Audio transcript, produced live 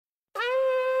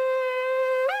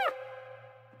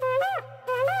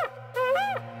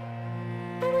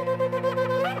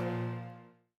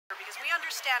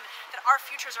understand that our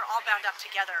futures are all bound up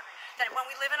together, that when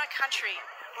we live in a country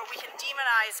where we can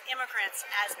demonize immigrants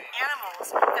as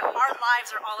animals, that our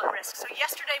lives are all at risk. So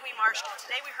yesterday we marched, and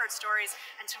today we heard stories,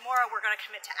 and tomorrow we're going to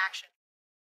commit to action.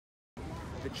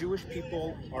 The Jewish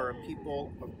people are a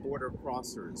people of border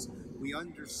crossers. We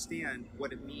understand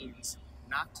what it means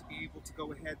not to be able to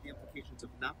go ahead, the implications of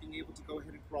not being able to go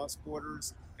ahead and cross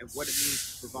borders, and what it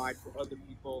means to provide for other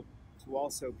people to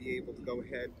also be able to go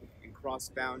ahead and cross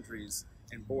boundaries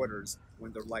and borders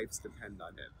when their lives depend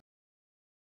on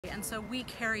it. And so we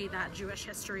carry that Jewish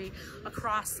history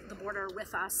across the border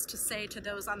with us to say to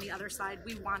those on the other side,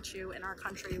 we want you in our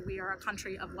country. We are a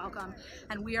country of welcome,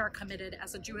 and we are committed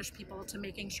as a Jewish people to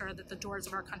making sure that the doors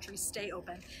of our country stay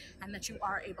open and that you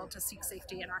are able to seek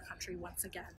safety in our country once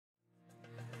again.